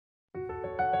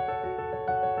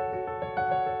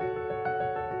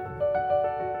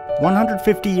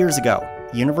150 years ago,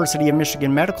 the University of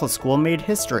Michigan Medical School made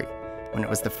history when it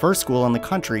was the first school in the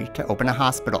country to open a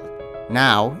hospital.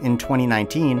 Now, in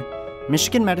 2019,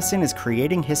 Michigan medicine is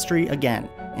creating history again,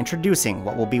 introducing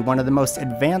what will be one of the most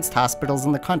advanced hospitals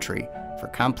in the country for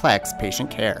complex patient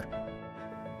care.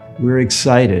 We're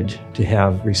excited to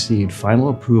have received final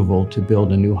approval to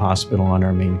build a new hospital on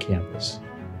our main campus.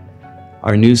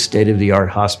 Our new state-of-the-art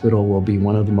hospital will be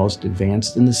one of the most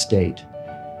advanced in the state,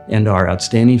 and our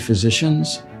outstanding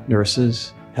physicians,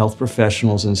 nurses, health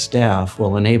professionals, and staff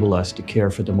will enable us to care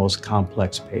for the most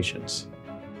complex patients.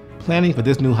 Planning for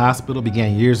this new hospital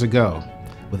began years ago,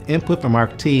 with input from our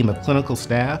team of clinical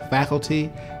staff,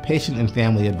 faculty, patient and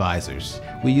family advisors.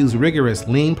 We use rigorous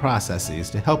lean processes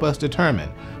to help us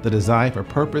determine the design for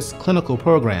purpose clinical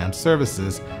programs,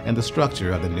 services, and the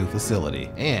structure of the new facility.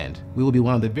 And we will be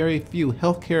one of the very few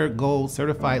healthcare gold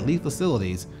certified LEED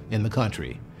facilities in the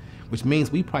country, which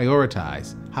means we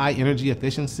prioritize high energy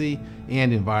efficiency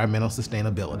and environmental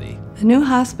sustainability. The new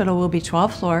hospital will be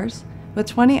 12 floors with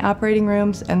 20 operating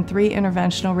rooms and 3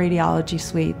 interventional radiology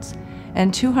suites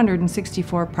and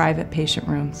 264 private patient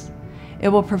rooms. It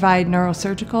will provide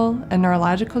neurosurgical and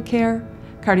neurological care,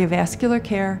 cardiovascular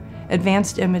care,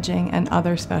 advanced imaging, and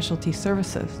other specialty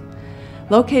services.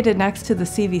 Located next to the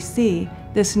CVC,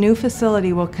 this new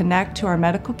facility will connect to our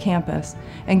medical campus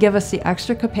and give us the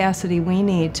extra capacity we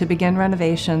need to begin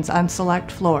renovations on select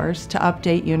floors to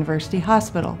update University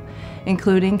Hospital,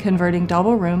 including converting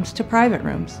double rooms to private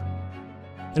rooms.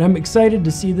 And I'm excited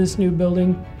to see this new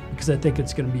building because I think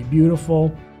it's going to be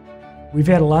beautiful. We've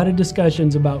had a lot of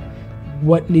discussions about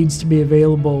what needs to be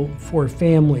available for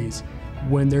families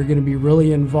when they're going to be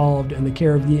really involved in the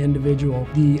care of the individual.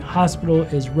 The hospital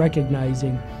is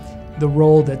recognizing the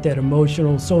role that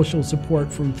emotional, social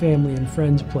support from family and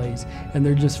friends plays, and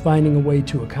they're just finding a way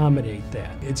to accommodate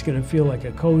that. It's going to feel like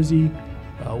a cozy,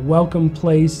 welcome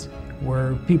place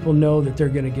where people know that they're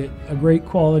going to get a great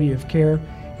quality of care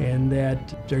and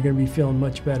that they're going to be feeling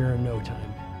much better in no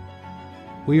time.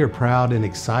 We are proud and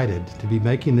excited to be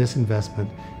making this investment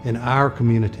in our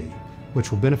community,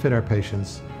 which will benefit our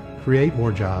patients, create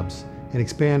more jobs, and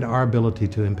expand our ability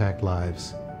to impact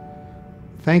lives.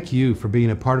 Thank you for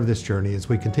being a part of this journey as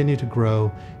we continue to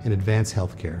grow and advance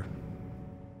healthcare.